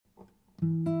The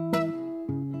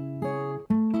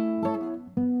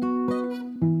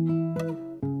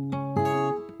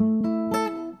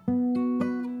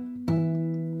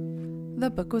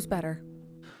book was better.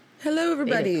 Hello,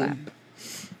 everybody. Clap.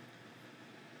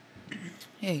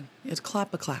 Hey, it's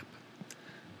clap a clap.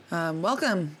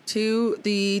 Welcome to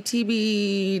the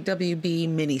TBWB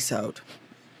Minisode.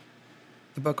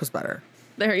 The book was better.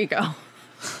 There you go.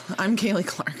 I'm Kaylee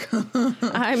Clark.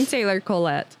 I'm Taylor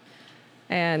Collette.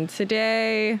 And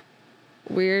today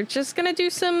we're just going to do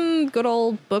some good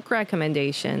old book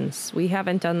recommendations. We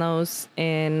haven't done those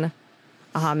in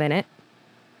a hot minute.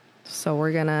 So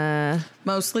we're going to...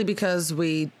 Mostly because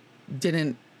we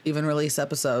didn't even release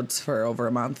episodes for over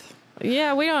a month.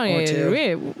 Yeah, we don't need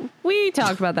to. We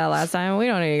talked about that last time. We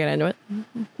don't need to get into it.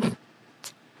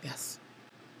 Yes.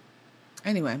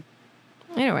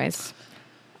 Anyways.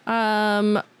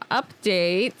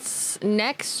 Updates.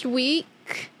 Next week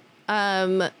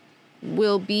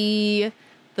will be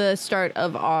the start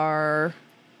of our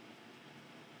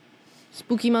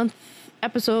spooky month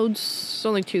episodes. It's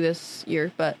only 2 this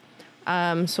year, but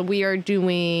so we are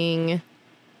doing...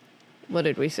 What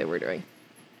did we say we're doing?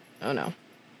 Oh, no.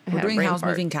 We're doing Howl's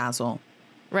Moving Castle.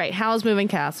 Right, Howl's Moving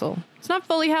Castle. It's not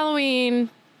fully Halloween,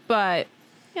 but,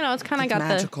 you know, it's kind of got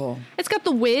magical. It's got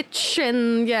the witch,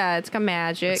 and, yeah, it's got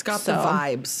magic. It's got the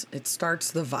vibes. It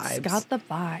starts the vibes. It's got the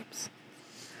vibes.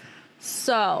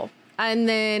 So, and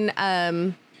then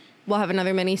we'll have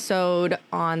another mini-sode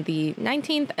on the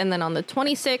 19th, and then on the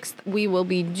 26th, we will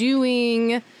be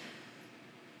doing...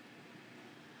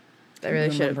 I really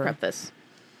should have prepped this.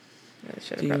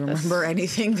 Do you remember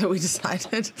anything that we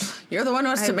decided? You're the one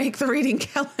who has to make the reading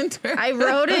calendar. I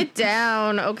wrote it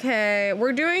down. Okay.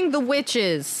 We're doing The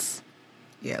Witches.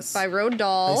 Yes. By Roald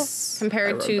Dahl,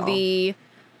 compared to the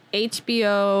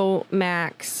HBO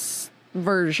Max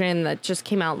version that just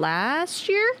came out last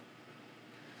year.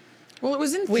 Well, it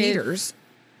was in theaters.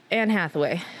 Anne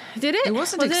Hathaway. Did it? It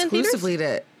wasn't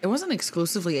it wasn't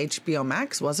exclusively HBO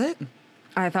Max, was it?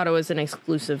 I thought it was an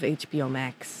exclusive HBO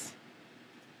Max.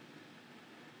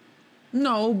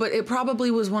 No, but it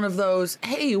probably was one of those,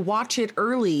 hey, watch it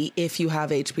early if you have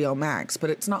HBO Max, but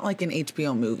it's not like an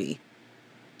HBO movie.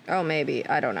 Oh, maybe.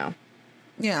 I don't know.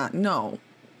 Yeah, no.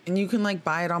 And you can, like,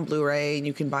 buy it on Blu-ray, and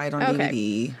you can buy it on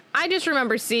DVD. I just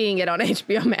remember seeing it on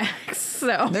HBO Max,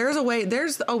 so. There's a way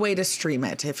to stream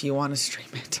it if you want to stream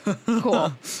it.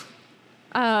 Cool.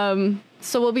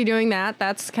 So we'll be doing that.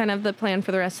 That's kind of the plan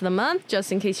for the rest of the month,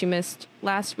 just in case you missed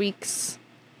last week's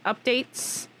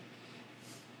updates.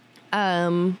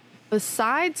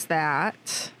 Besides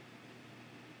that,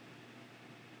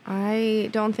 I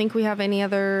don't think we have any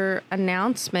other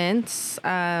announcements,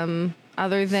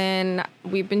 other than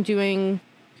we've been doing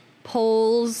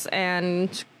polls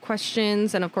and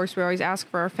questions. And of course, we always ask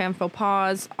for our fan faux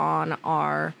pas on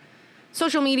our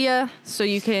social media. So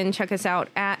you can check us out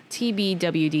at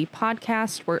TBWD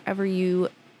Podcast, wherever you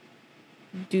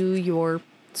do your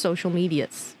social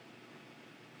medias.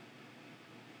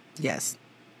 Yes.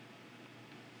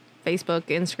 Facebook,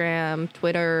 Instagram,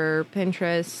 Twitter,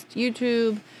 Pinterest,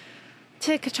 YouTube,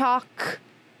 TikTok.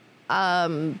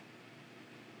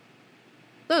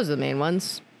 Those are the main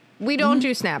ones. We don't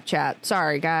do Snapchat.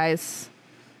 Sorry, guys.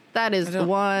 That is the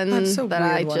one that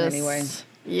I just... Anyway.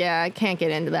 Yeah, I can't get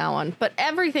into that one. But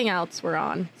everything else we're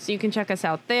on. So you can check us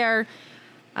out there.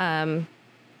 Other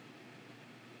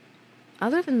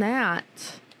than that,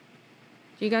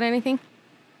 do you got anything?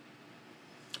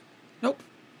 Nope.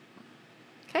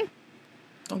 Okay.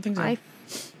 Don't think so. I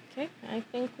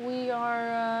think we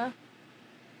are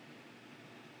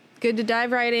good to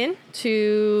dive right in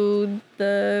to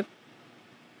the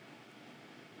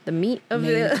meat of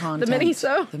the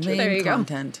mini-sode. The main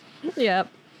content. Go. Yep.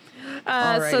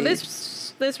 So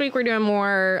this week we're doing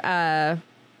more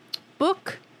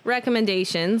book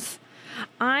recommendations.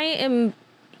 I am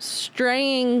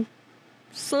straying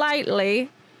slightly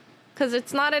because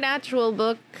it's not an actual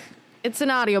book. It's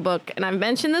an audiobook, and I've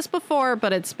mentioned this before,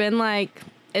 but it's been like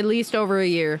at least over a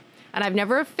year, and I've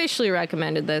never officially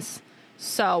recommended this.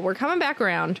 So we're coming back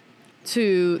around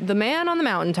to The Man on the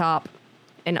Mountaintop,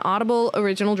 an Audible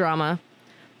original drama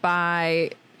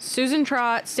by Susan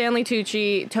Trott, Stanley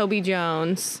Tucci, Toby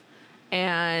Jones,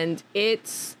 and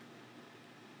it's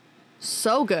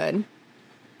so good.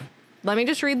 Let me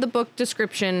just read the book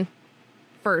description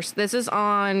first. This is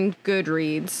on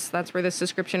Goodreads. That's where this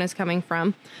description is coming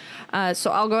from.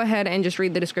 So I'll go ahead and just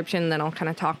read the description, then I'll kind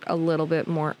of talk a little bit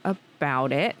more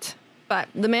about it. But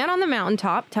The Man on the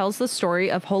Mountaintop tells the story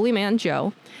of Holy Man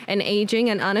Joe, an aging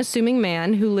and unassuming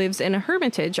man who lives in a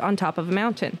hermitage on top of a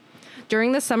mountain.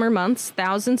 During the summer months,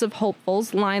 thousands of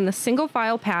hopefuls line the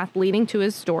single-file path leading to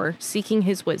his door, seeking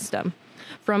his wisdom.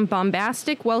 From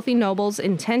bombastic, wealthy nobles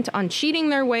intent on cheating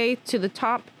their way to the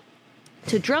top,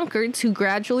 to drunkards who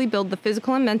gradually build the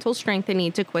physical and mental strength they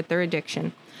need to quit their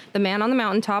addiction. The Man on the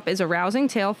Mountaintop is a rousing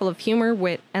tale full of humor,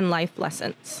 wit, and life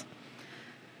lessons.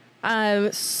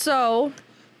 Who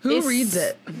reads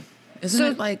it? Isn't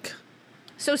it like...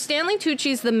 So Stanley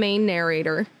Tucci's the main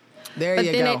narrator. There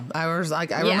you go. I was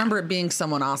like, I remember it being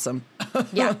someone awesome.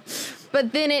 Yeah.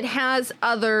 But then it has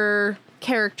other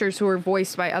characters who are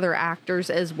voiced by other actors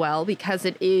as well, because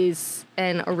it is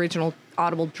an original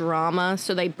Audible drama.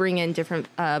 So they bring in different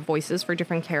voices for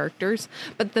different characters.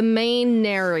 But the main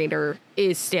narrator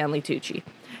is Stanley Tucci.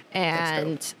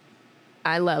 And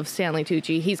I love Stanley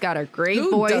Tucci. He's got a great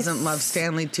voice. Who doesn't love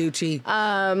Stanley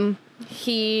Tucci?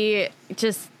 He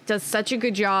just does such a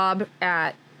good job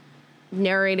at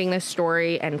narrating this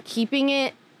story and keeping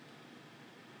you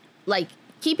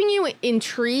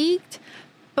intrigued,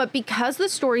 but because the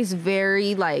story's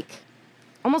very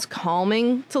almost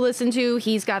calming to listen to,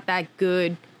 he's got that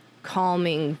good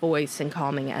calming voice and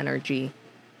calming energy,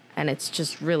 and it's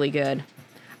just really good.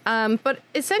 But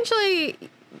essentially,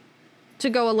 to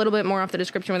go a little bit more off the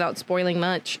description without spoiling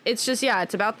much, it's just,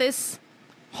 it's about this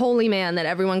holy man that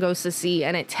everyone goes to see,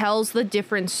 and it tells the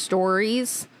different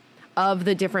stories of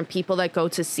the different people that go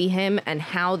to see him and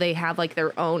how they have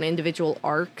their own individual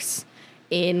arcs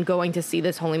in going to see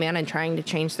this holy man and trying to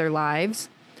change their lives.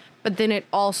 But then it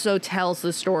also tells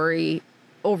the story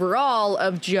overall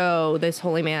of Joe, this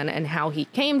holy man, and how he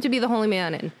came to be the holy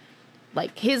man, and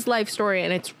his life story.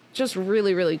 And it's just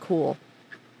really, really cool.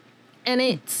 And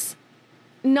it's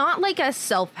not a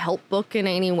self-help book in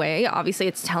any way. Obviously,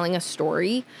 it's telling a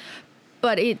story,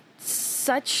 but it's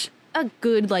such a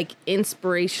good,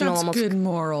 inspirational, That's almost good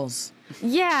morals.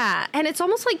 Yeah, and it's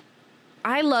almost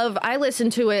I listen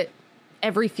to it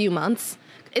every few months.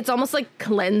 It's almost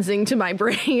cleansing to my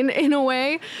brain in a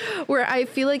way, where I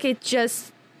feel it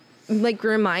just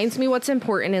reminds me what's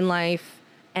important in life,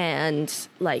 and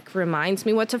reminds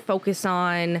me what to focus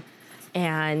on,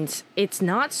 and it's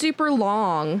not super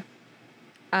long.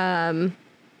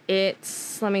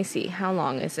 It's, let me see, how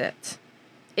long is it?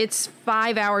 It's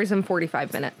 5 hours and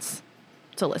 45 minutes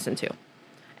to listen to.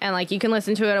 And you can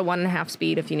listen to it at 1.5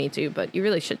 speed if you need to, but you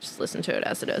really should just listen to it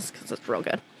as it is, because it's real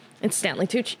good. It's Stanley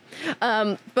Tucci.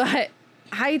 But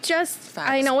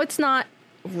I know it's not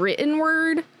written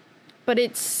word, but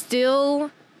it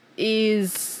still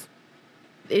is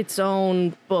its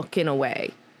own book in a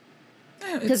way.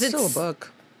 Yeah, it's still a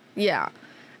book. Yeah.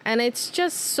 And it's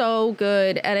just so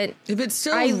good. And if it's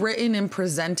still written and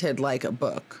presented like a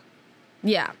book.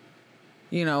 Yeah.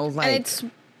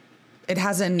 And it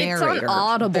has a narrator. It's on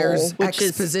Audible. There's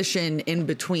exposition in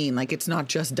between. It's not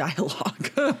just dialogue.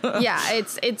 Yeah,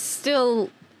 it's still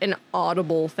an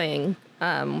Audible thing.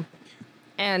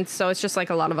 And so it's just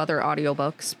a lot of other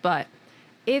audiobooks. But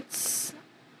it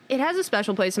has a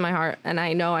special place in my heart. And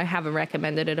I know I haven't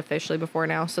recommended it officially before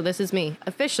now. So this is me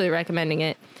officially recommending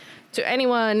it to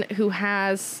anyone who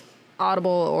has Audible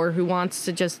or who wants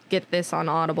to just get this on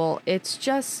Audible. It's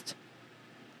just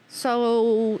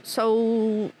so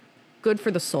good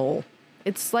for the soul.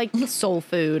 It's like soul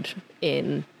food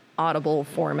in Audible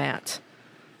format.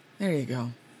 There you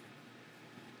go.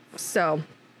 So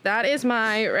that is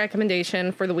my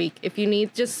recommendation for the week. If you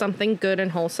need just something good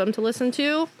and wholesome to listen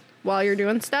to while you're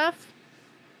doing stuff,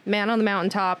 Man on the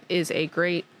Mountaintop is a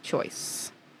great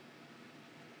choice.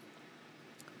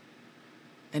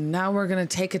 And now we're going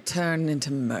to take a turn into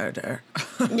murder.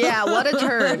 Yeah, what a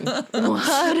turn.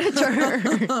 What a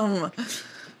turn.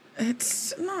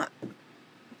 It's not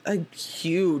a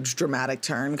huge dramatic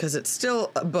turn, because it's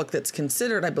still a book that's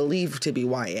considered, I believe, to be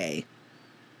YA.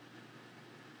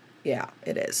 Yeah,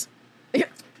 it is. Yeah,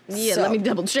 let me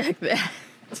double check that.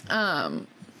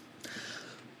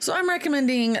 So I'm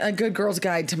recommending A Good Girl's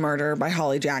Guide to Murder by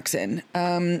Holly Jackson.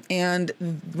 And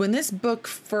when this book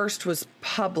first was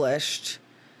published...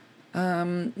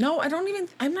 I'm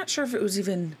not sure if it was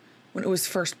even when it was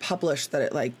first published that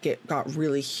it got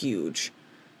really huge.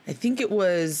 I think it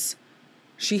was,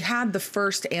 she had the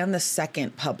first and the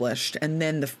second published, and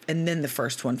then the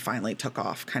first one finally took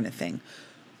off, kind of thing.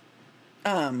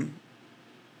 But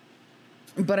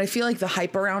I feel the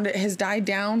hype around it has died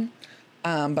down.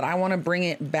 But I want to bring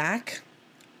it back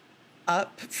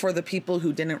up for the people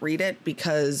who didn't read it,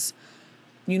 because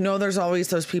there's always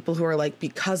those people who are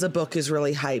because a book is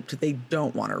really hyped, they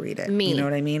don't want to read it. Me. You know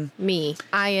what I mean? Me.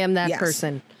 I am that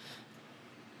person.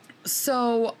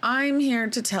 So I'm here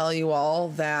to tell you all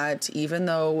that even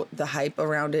though the hype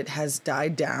around it has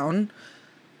died down,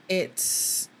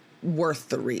 it's worth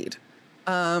the read.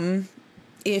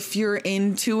 If you're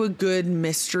into a good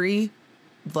mystery,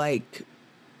 like,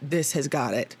 this has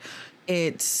got it.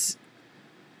 It's,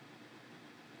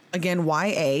 again,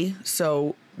 YA,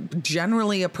 so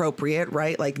generally appropriate,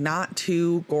 right? Like, not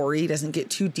too gory, doesn't get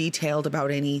too detailed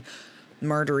about any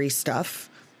murdery stuff.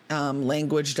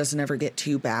 Language doesn't ever get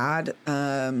too bad.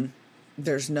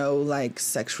 There's no, like,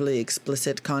 sexually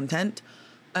explicit content.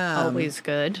 Always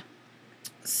good.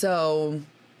 So,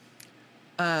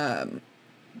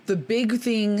 the big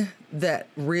thing that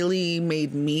really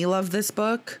made me love this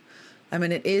book, I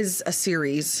mean, it is a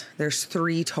series. There's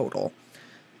 3 total.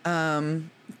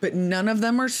 But none of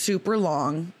them are super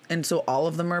long. And so all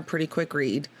of them are a pretty quick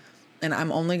read. And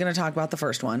I'm only going to talk about the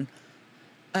first one.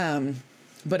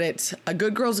 But it's A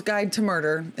Good Girl's Guide to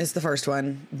Murder is the first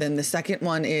one. Then the second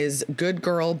one is Good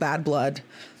Girl, Bad Blood.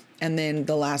 And then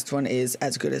the last one is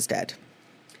As Good as Dead.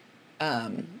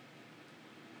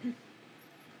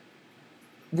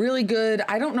 Really good.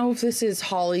 I don't know if this is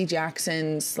Holly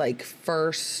Jackson's, like,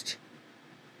 first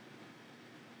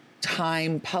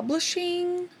time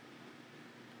publishing.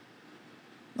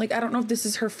 Like, I don't know if this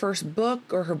is her first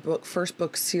book or her first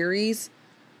book series.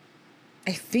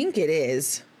 I think it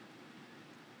is.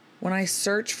 When I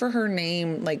search for her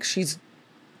name, like, she's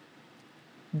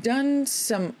done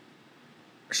some,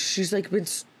 she's, like, been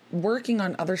working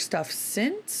on other stuff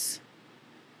since.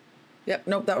 Yep,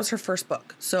 nope, that was her first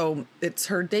book. So it's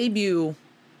her debut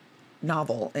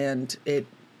novel, and it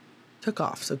took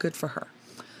off, so good for her.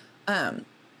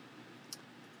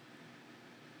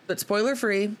 But spoiler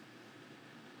free,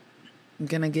 I'm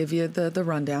gonna give you the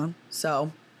rundown.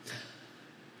 So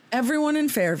everyone in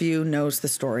Fairview knows the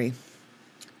story.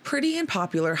 Pretty and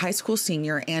popular high school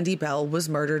senior Andy Bell was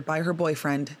murdered by her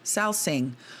boyfriend, Sal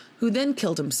Singh, who then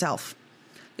killed himself.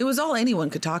 It was all anyone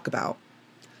could talk about.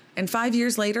 And 5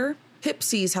 years later, Pip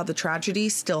sees how the tragedy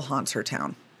still haunts her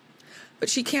town. But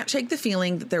she can't shake the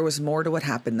feeling that there was more to what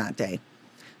happened that day.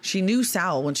 She knew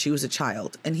Sal when she was a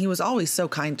child, and he was always so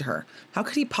kind to her. How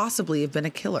could he possibly have been a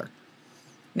killer?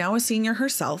 Now a senior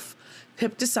herself,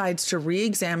 Pip decides to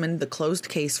re-examine the closed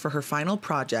case for her final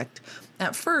project,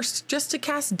 at first just to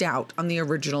cast doubt on the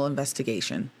original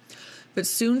investigation. But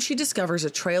soon she discovers a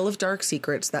trail of dark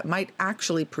secrets that might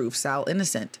actually prove Sal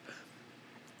innocent.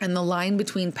 And the line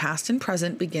between past and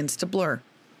present begins to blur.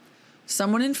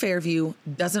 Someone in Fairview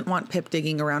doesn't want Pip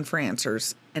digging around for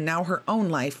answers, and now her own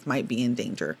life might be in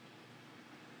danger.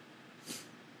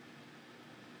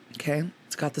 Okay,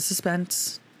 it's got the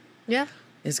suspense. Yeah.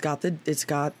 Okay,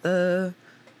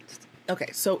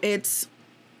 so it's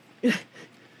got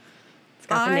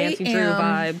the Nancy Drew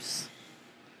vibes.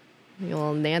 You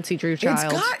little Nancy Drew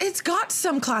child. It's got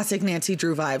some classic Nancy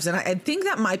Drew vibes, and I think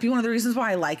that might be one of the reasons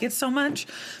why I like it so much,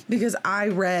 because I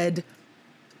read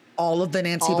all of the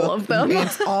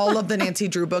all of the Nancy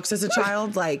Drew books as a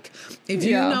child. Like, if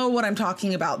you know what I'm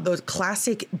talking about, those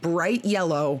classic bright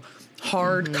yellow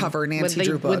hardcover Nancy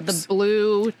Drew books with the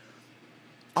blue.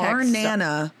 Our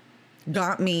Nana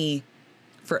got me.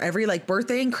 For every, like,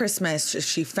 birthday and Christmas,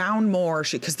 she found more.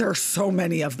 Because there are so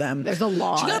many of them. There's a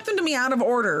lot. She got them to me out of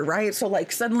order, right? So,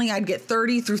 like, suddenly I'd get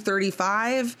 30 through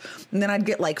 35. And then I'd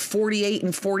get, like, 48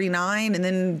 and 49.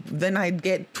 And then I'd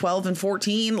get 12 and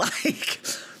 14. Like,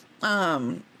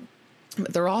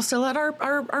 they're all still at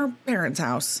our parents'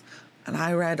 house. And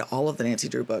I read all of the Nancy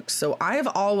Drew books. So I have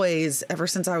always, ever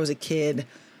since I was a kid,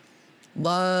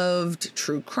 loved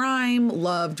true crime,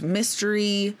 loved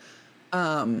mystery.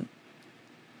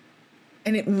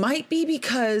 And it might be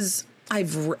because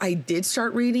I did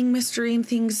start reading mystery and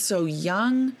things so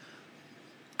young.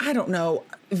 I don't know.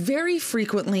 Very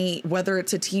frequently, whether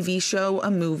it's a TV show, a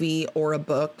movie, or a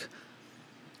book,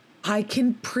 I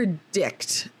can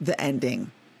predict the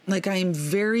ending. Like, I am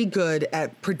very good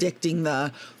at predicting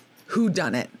the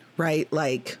whodunit, right?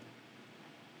 Like,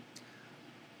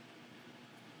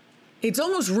 it's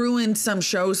almost ruined some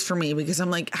shows for me because I'm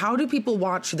like, how do people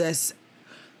watch this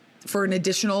for an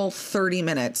additional 30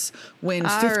 minutes when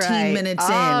 15 minutes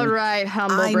in, all right,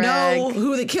 humble I brag. know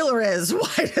who the killer is.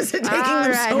 Why does it take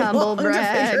them so long to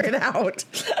figure it out?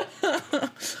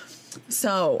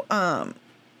 So, I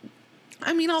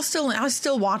mean, I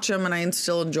still watch them and I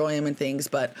still enjoy them and things,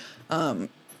 but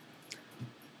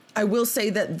I will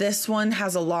say that this one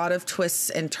has a lot of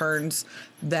twists and turns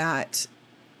that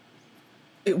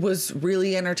it was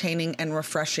really entertaining and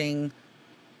refreshing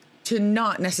to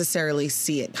not necessarily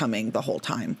see it coming the whole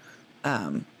time.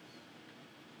 And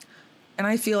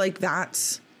I feel like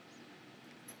that's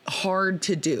hard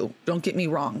to do. Don't get me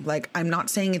wrong. Like, I'm not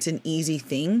saying it's an easy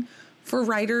thing for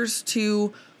writers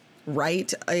to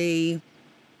write a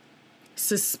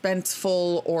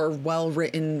suspenseful or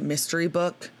well-written mystery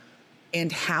book.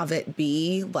 and have it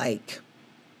be like,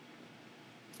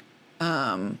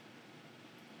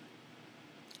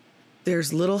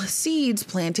 there's little seeds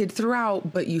planted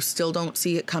throughout, but you still don't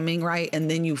see it coming right.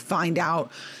 And then you find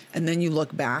out, and then you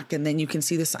look back, and then you can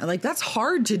see the sign. Like, that's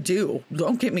hard to do.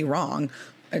 Don't get me wrong.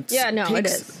 It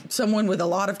is. Someone with a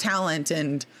lot of talent,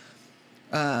 and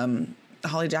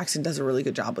Holly Jackson does a really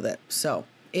good job with it. So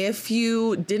if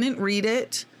you didn't read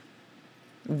it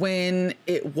when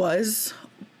it was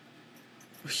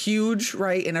huge,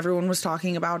 right, and everyone was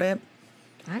talking about it.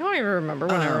 I don't even remember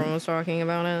when everyone was talking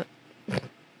about it.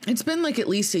 It's been like at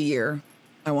least a year,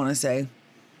 I want to say.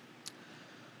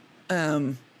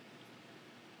 It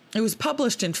was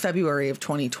published in February of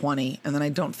 2020, and then I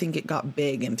don't think it got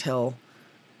big until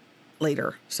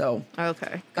later. So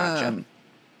okay, gotcha.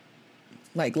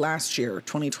 Like last year,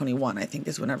 2021, I think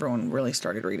is when everyone really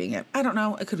started reading it. I don't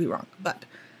know. I could be wrong, but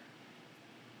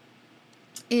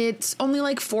it's only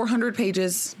like 400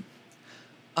 pages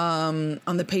on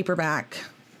the paperback,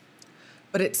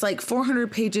 but it's like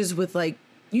 400 pages with like,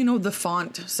 you know, the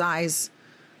font size,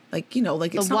 like, you know,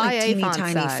 like it's not like teeny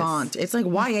tiny font. It's like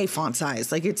YA font size.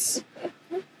 Like it's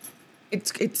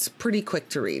pretty quick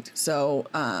to read. So,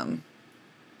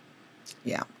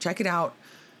 yeah, check it out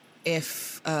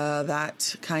if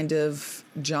that kind of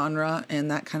genre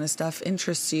and that kind of stuff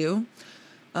interests you.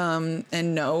 And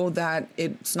know that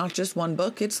it's not just one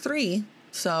book, it's 3.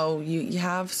 So you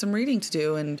have some reading to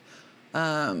do, and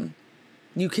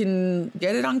you can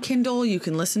get it on Kindle. You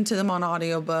can listen to them on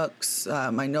audiobooks.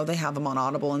 I know they have them on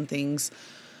Audible and things.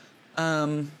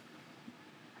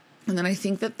 And then I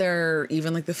think that they're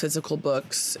even like the physical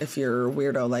books, if you're a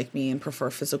weirdo like me and prefer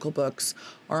physical books,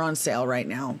 are on sale right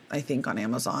now, I think on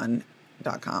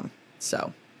Amazon.com.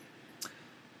 So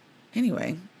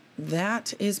anyway,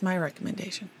 that is my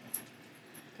recommendation.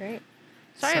 Great.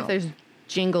 Sorry if there's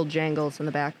jingle jangles in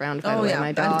the background. By the way,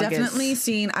 my dog I've definitely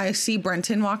I see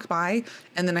Brenton walk by,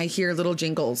 and then I hear little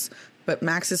jingles. But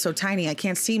Max is so tiny, I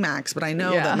can't see Max, but I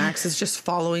know that Max is just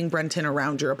following Brenton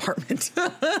around your apartment.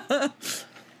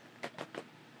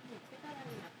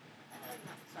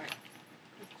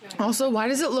 Also, why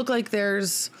does it look like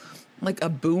there's like a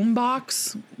boom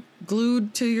box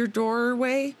glued to your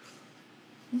doorway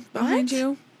behind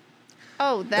you?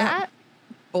 Oh, that's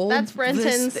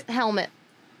Brenton's helmet.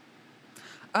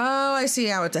 Oh, I see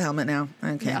how it's a helmet now.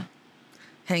 Okay. Yeah.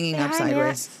 Hanging up sideways.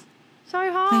 Max.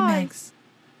 Sorry, hi. Hi, Max.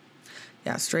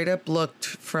 Yeah, straight up looked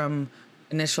from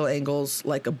initial angles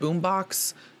like a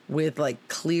boombox with like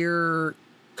clear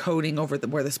coating over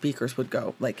where the speakers would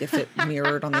go. Like if it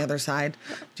mirrored on the other side.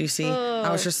 Do you see? I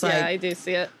was just like... Yeah, I do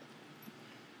see it.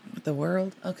 What the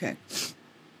world? Okay.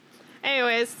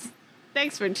 Anyways,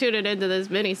 thanks for tuning into this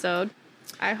minisode.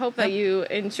 I hope that you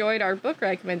enjoyed our book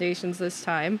recommendations this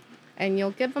time, and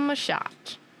you'll give them a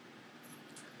shot.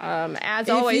 As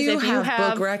always, if you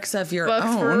have book recs of your books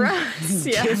own, for us,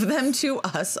 give them to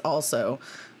us also.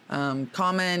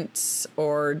 Comments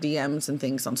or DMs and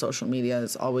things on social media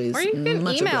is always or you can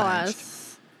much email obliged.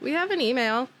 us. We have an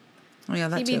email. Oh yeah,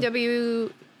 that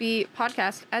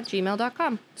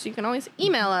TBWBpodcast@gmail.com. So you can always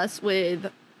email us with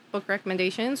book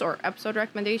recommendations or episode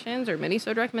recommendations or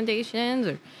minisode recommendations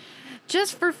or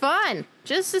just for fun,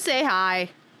 just to say hi.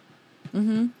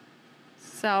 Mm-hmm.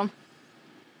 So,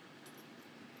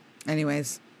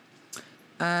 anyways,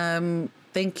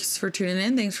 thanks for tuning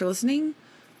in. Thanks for listening.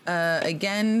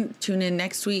 Again, tune in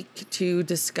next week to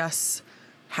discuss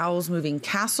Howl's Moving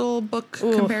Castle book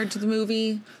compared to the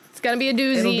movie. It's gonna be a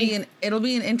doozy. It'll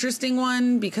be an interesting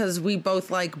one because we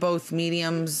both like both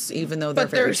mediums, even though they're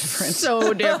very different.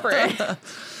 So different.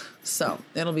 So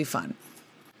it'll be fun.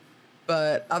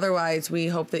 But otherwise, we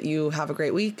hope that you have a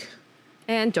great week.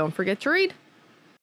 And don't forget to read.